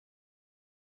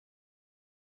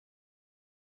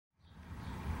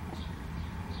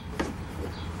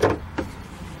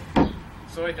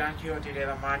Soy Don Quixote de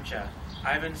la Mancha.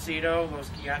 He vencido los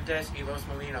gigantes y los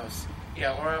molinos, y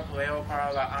ahora peleo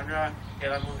para la honra de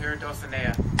la mujer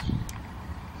Dulcinea.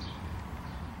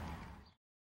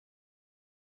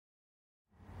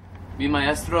 Mi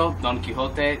maestro, Don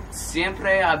Quijote,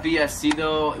 siempre había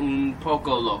sido un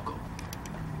poco loco,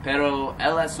 pero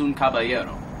él es un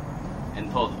caballero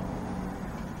en todo.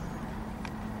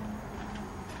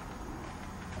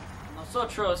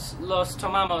 Nosotros los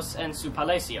tomamos en su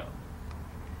palacio.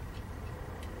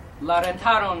 La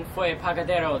rentaron fue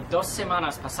pagadero 2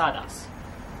 semanas pasadas.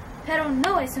 Pero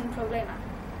no es un problema.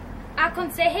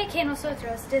 Aconseje que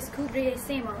nosotros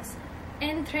descubriésemos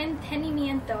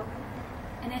entretenimiento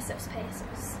en esos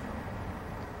pesos.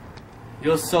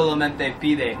 Yo solamente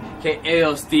pide que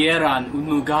ellos dieran un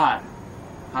lugar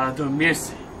para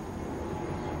dormirse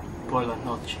por la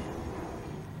noche.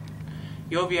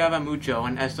 Yo viajaba mucho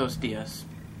en estos días,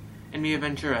 en mis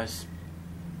aventuras.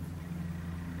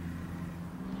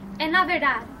 En la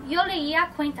verdad, yo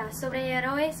leía cuentas sobre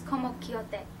héroes como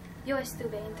Quijote. Yo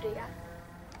estuve intrigada.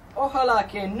 Ojalá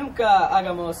que nunca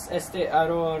hagamos este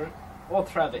error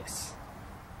otra vez.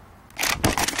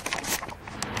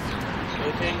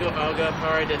 Yo tengo algo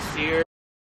para decir.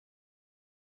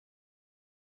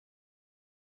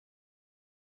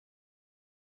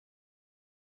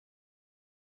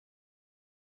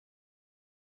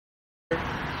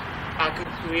 A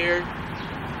concluir,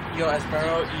 yo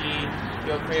espero y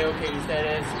yo creo que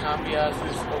ustedes cambian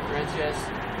sus ocurrencias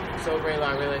sobre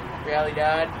la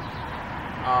realidad.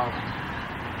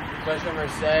 Vuestra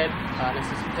merced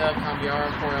necesita cambiar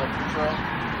por el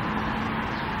futuro.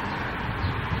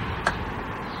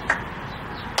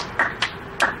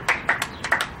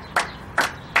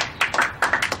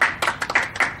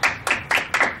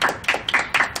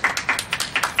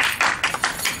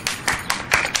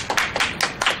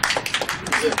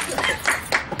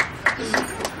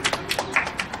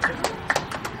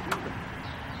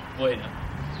 Bueno,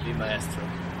 mi maestro.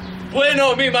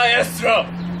 ¡Bueno, mi maestro!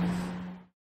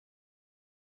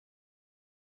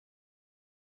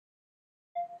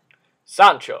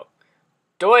 Sancho,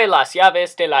 doy las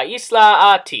llaves de la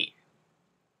isla a ti.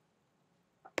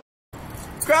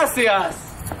 ¡Gracias!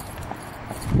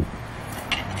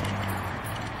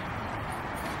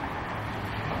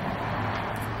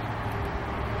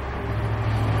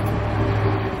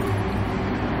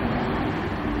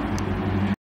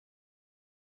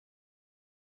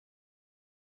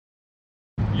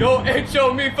 Yo he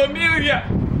hecho mi familia.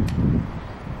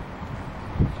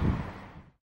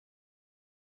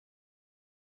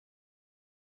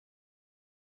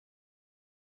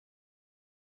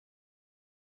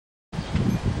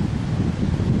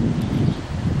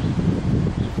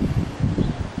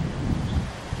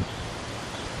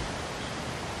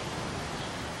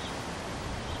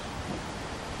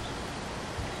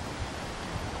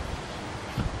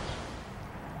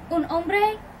 Un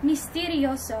hombre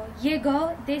misterioso llegó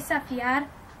a desafiar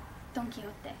Don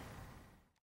Quijote.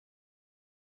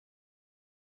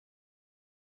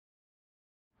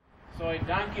 Soy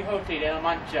Don Quixote de la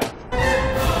Mancha.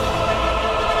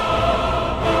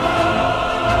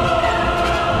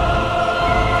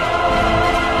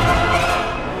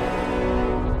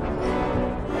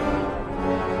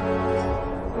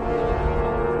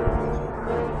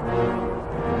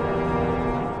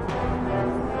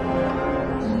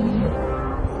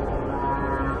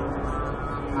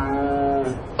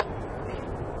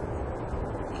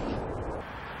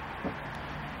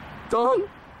 Don,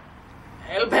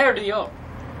 él perdió.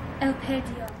 Él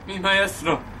perdió. Mi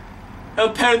maestro.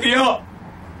 Él perdió.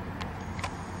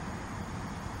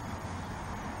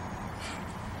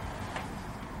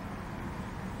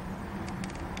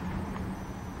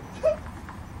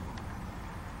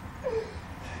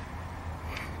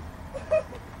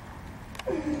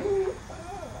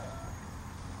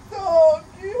 Don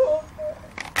Quixote.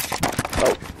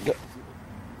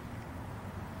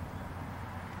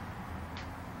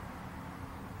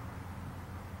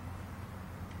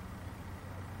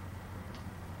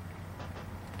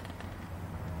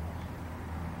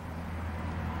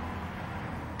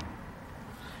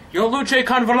 Yo luché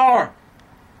con valor.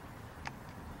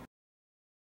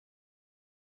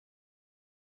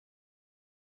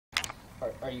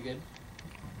 Are you good?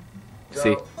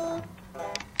 Sí.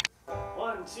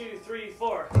 1, 2, 3,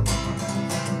 4.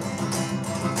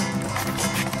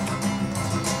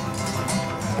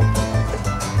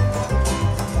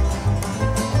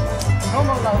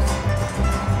 Vámonos.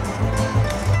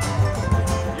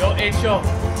 Yo he hecho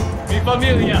mi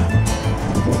familia.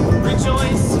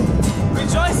 Rejoice,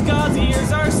 rejoice, God's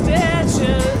ears are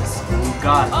stitches.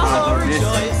 God, para Oh, dormirse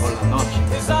rejoice, por la noche.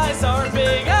 His eyes are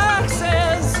big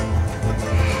axes.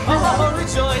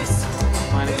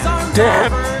 are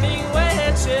burning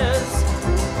witches.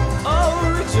 Oh,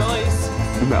 rejoice.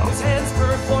 No. His hands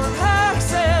perform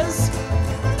hexes.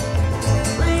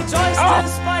 Rejoice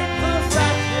despite the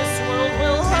fact this world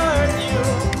will hurt you.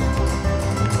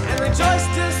 And rejoice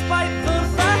despite the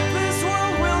fact this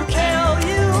world will kill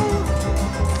you.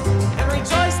 And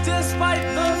rejoice despite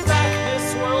the fact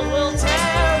this world will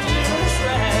tear you to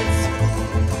shreds.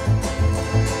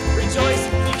 Rejoice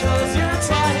because you're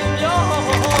trying your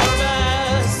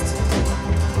best.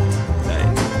 Hey.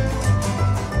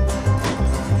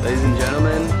 Ladies and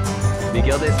gentlemen,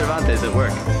 Miguel de Cervantes at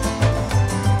work.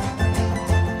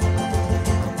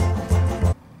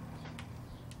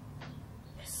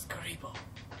 Escribo.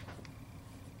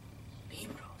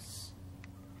 Libros.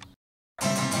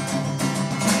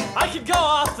 I could go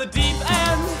off the deep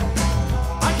end.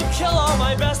 I could kill all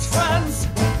my best friends.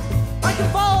 I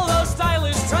could follow those stylish